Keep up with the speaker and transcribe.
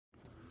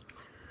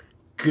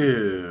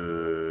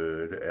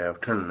Good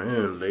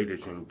afternoon,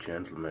 ladies and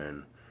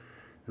gentlemen,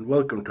 and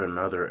welcome to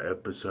another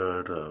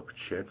episode of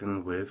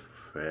Chatting with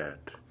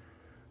Fat,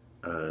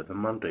 the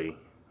Monday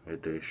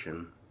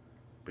edition,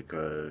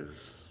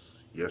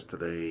 because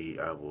yesterday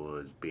I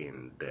was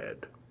being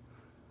dead.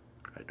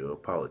 I do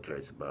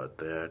apologize about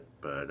that,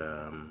 but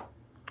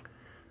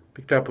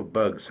picked up a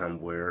bug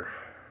somewhere,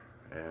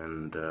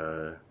 and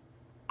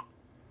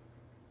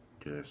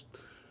just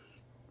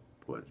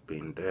was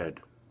being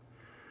dead.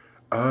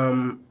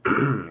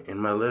 In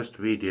my last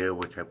video,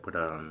 which I put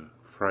on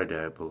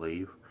Friday, I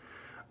believe,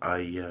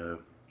 I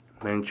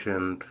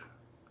mentioned,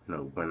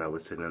 when I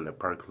was sitting in the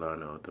parking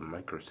lot of the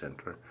Micro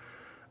Center,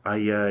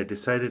 I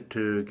decided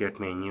to get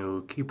me a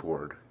new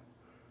keyboard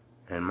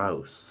and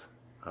mouse.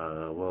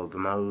 Well, the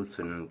mouse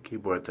and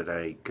keyboard that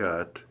I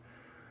got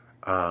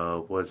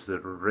was the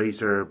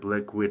Razer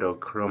Blackwidow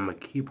Chroma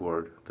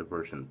keyboard, the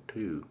version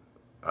 2.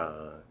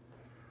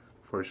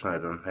 Fortunately,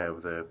 I don't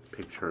have the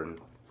picture in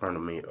front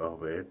of me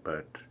of it,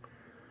 but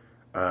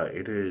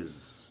it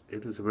is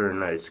a very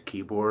nice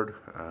keyboard.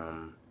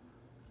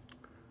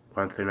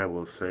 One thing I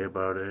will say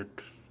about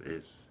it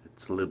is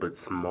it's a little bit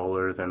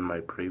smaller than my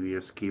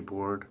previous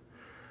keyboard,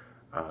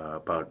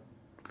 about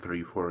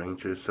 3-4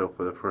 inches. So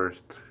for the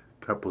first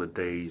couple of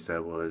days I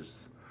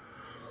was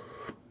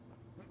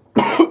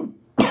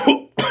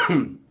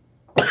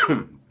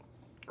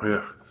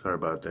yeah, sorry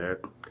about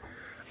that.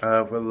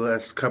 For the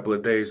last couple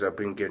of days I've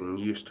been getting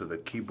used to the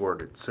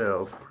keyboard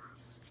itself,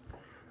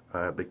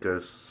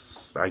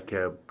 because I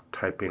kept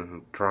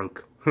typing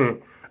drunk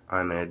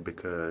on it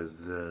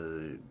because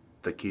the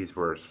keys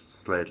were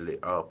slightly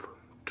up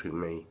to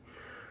me.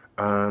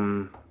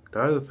 The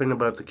other thing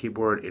about the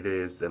keyboard, it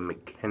is a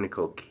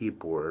mechanical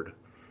keyboard,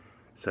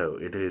 so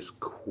it is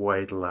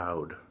quite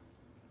loud.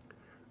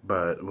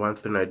 But one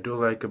thing I do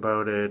like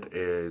about it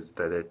is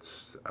that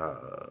it's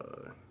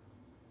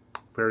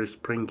very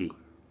springy.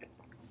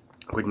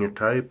 When you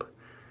type,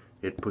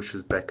 it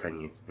pushes back on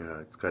you.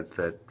 It's got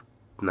that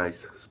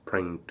nice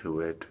spring to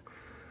it,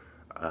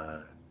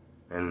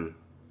 and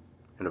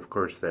of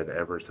course that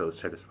ever so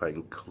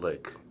satisfying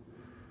click.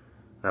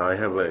 Now I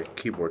have a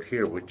keyboard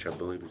here which I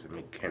believe is a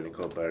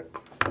mechanical, but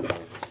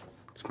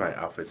it's my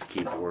office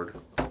keyboard.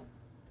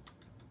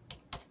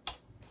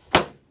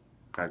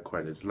 Not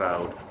quite as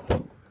loud,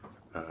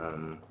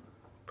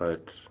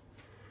 but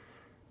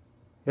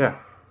yeah.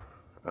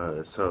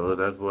 So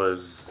that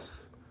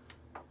was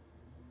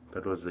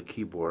the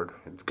keyboard.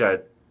 It's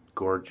got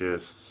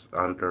gorgeous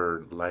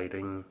under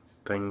lighting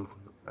thing,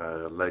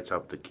 lights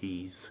up the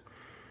keys.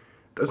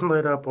 Doesn't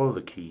light up all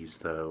the keys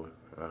though,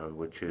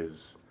 which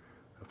is,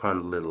 I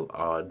found a little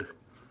odd.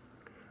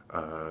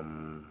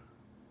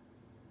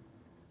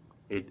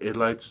 It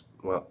lights,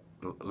 well,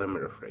 let me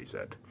rephrase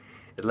that.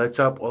 It lights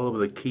up all of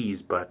the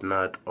keys, but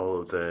not all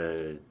of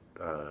the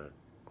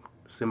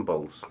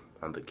symbols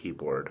on the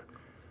keyboard.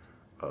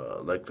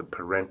 Like the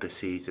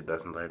parentheses, it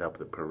doesn't light up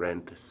the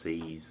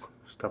parentheses,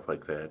 stuff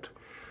like that.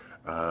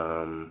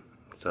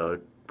 So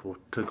it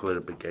took a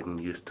little bit getting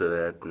used to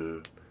that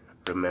and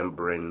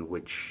remembering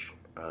which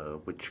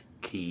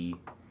key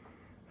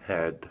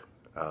had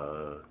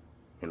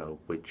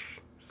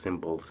which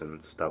symbols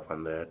and stuff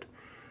on that.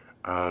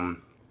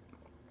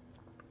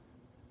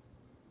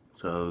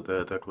 So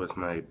that was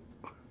my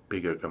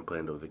bigger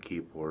complaint of the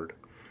keyboard.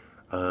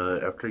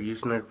 After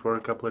using it for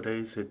a couple of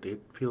days, it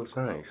feels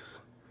nice.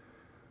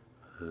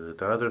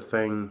 The other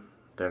thing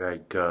that I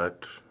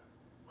got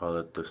while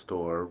at the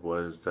store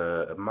was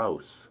a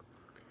mouse,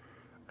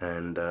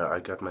 and I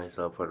got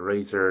myself a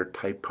Razer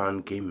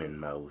Taipan gaming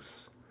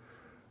mouse,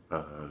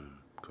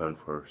 going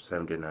for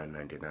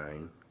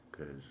 $79.99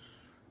 because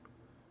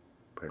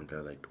apparently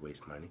I like to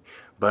waste money.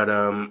 But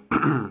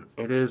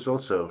it is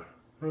also,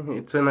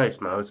 it's a nice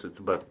mouse. It's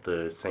about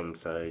the same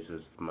size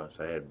as the mouse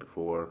I had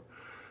before.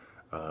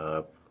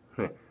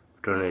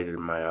 Donated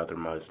my other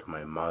mouse to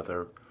my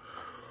mother.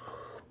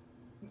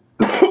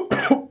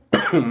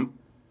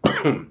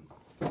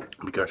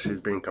 Because she's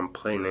been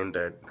complaining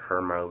that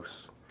her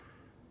mouse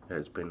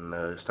has been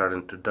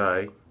starting to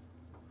die.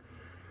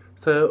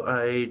 So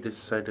I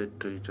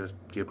decided to just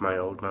give my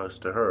old mouse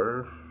to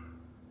her.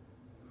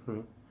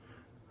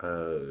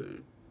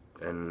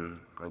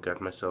 And I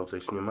got myself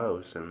this new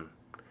mouse, and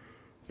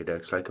it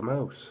acts like a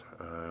mouse.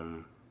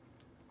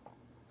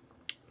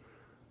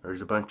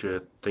 There's a bunch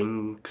of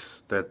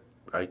things that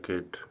I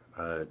could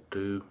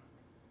do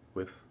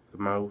with the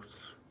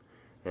mouse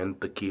and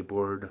the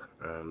keyboard.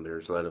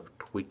 There's a lot of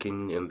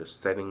tweaking in the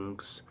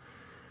settings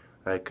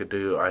I could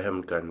do. I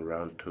haven't gotten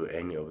around to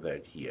any of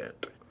that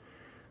yet.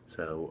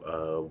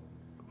 So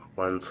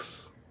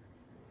once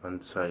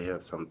I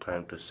have some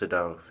time to sit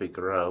down and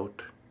figure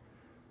out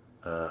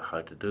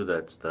how to do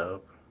that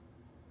stuff,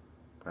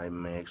 I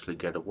may actually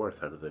get a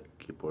worth out of the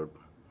keyboard,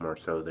 more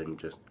so than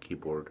just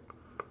keyboard.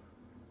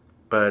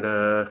 But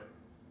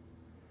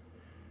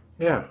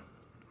yeah,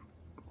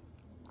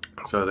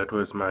 so that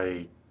was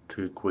my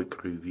 2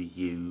 quick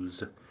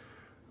reviews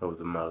of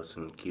the mouse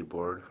and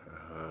keyboard.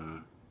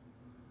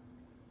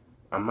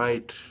 I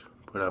might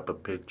put up a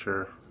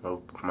picture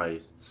of my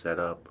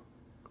setup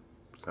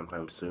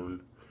sometime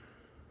soon.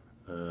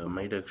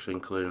 Might actually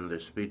include in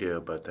this video,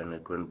 but then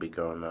it wouldn't be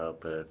going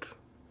up at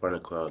 1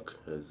 o'clock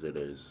as it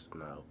is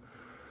now.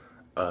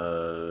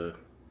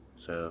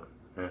 So,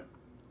 yeah.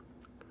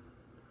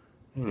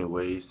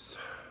 Anyways,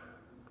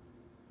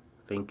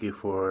 thank you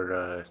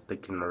for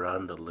sticking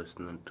around and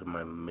listening to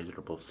my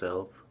miserable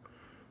self.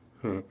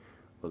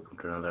 Welcome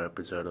to another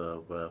episode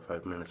of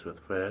 5 Minutes with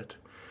Fat.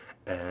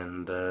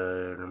 And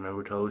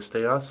remember to always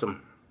stay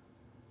awesome.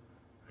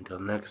 Until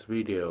next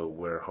video,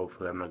 where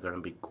hopefully I'm not going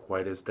to be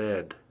quite as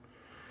dead.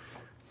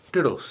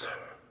 Doodles.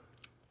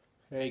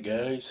 Hey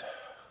guys,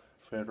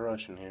 Fat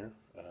Russian here.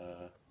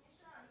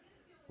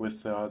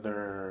 With the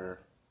other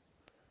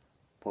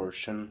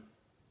portion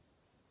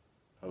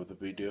of the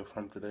video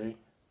from today.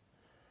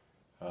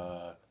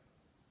 As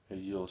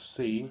you'll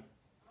see,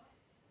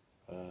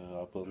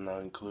 I will now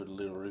include a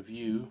little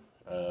review.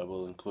 I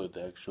will include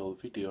the actual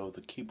video of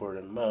the keyboard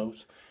and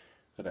mouse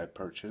that I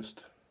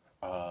purchased.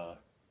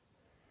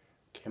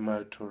 Came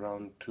out to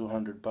around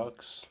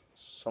 $200,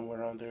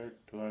 somewhere around there,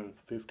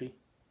 250,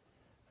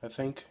 I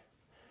think.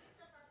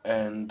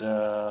 And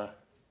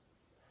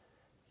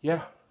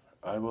yeah,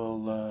 I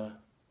will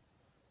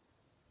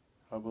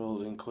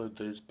include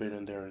this bit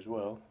in there as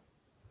well.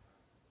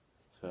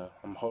 So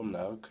I'm home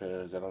now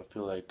because I don't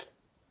feel like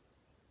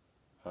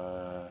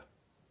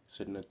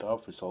sitting at the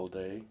office all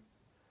day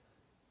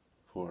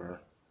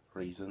for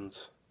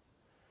reasons.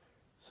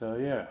 So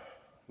yeah,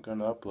 I'm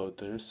gonna upload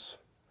this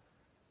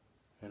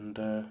and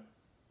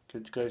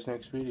catch you guys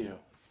next video.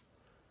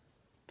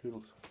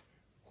 Toodles.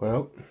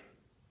 Well,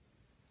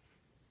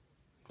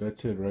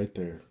 that's it right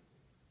there.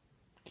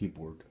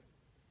 Keyboard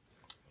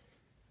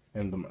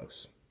and the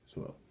mouse as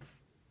well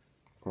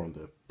from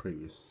the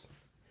previous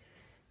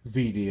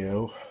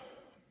video.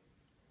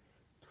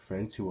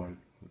 Fancy one.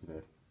 Look at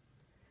that.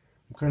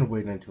 I'm kind of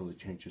waiting until it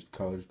changes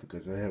colors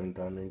because I haven't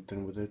done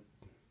anything with it,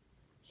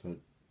 so it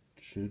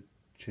should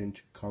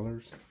change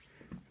colors.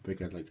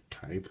 Maybe I got like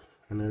type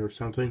on it or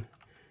something.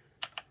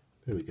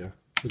 There we go.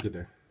 Look at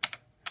there.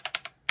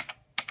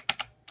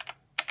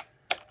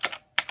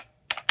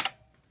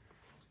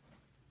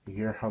 You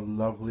hear how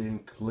lovely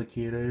and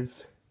clicky it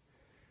is?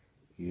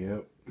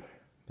 Yep,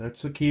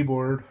 that's the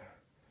keyboard.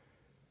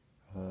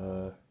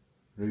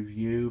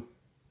 Review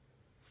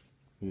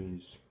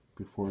is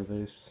before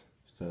this,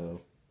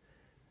 so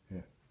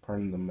yeah,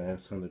 pardon the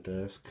mess on the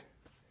desk.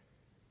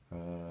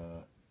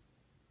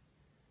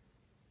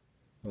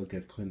 I'll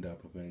get cleaned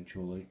up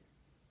eventually,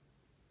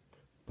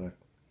 but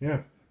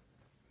yeah,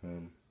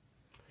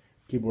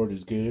 keyboard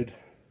is good,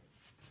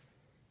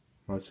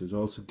 mouse is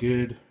also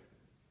good,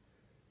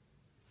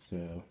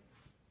 so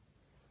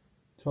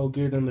it's all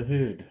good on the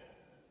hood.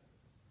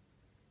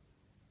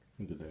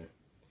 Look at that,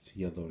 it's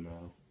yellow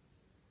now.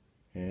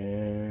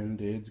 And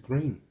it's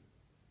green.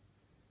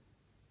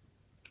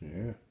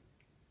 Yeah.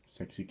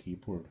 Sexy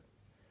keyboard.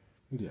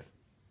 Look at that.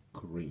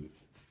 Green.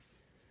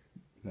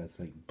 That's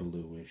like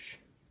bluish.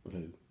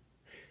 Blue.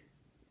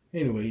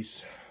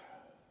 Anyways.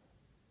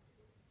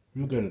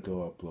 I'm gonna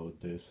go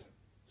upload this.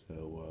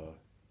 So,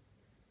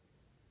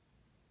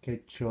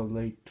 catch you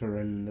later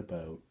and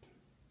about.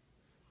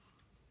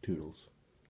 Toodles.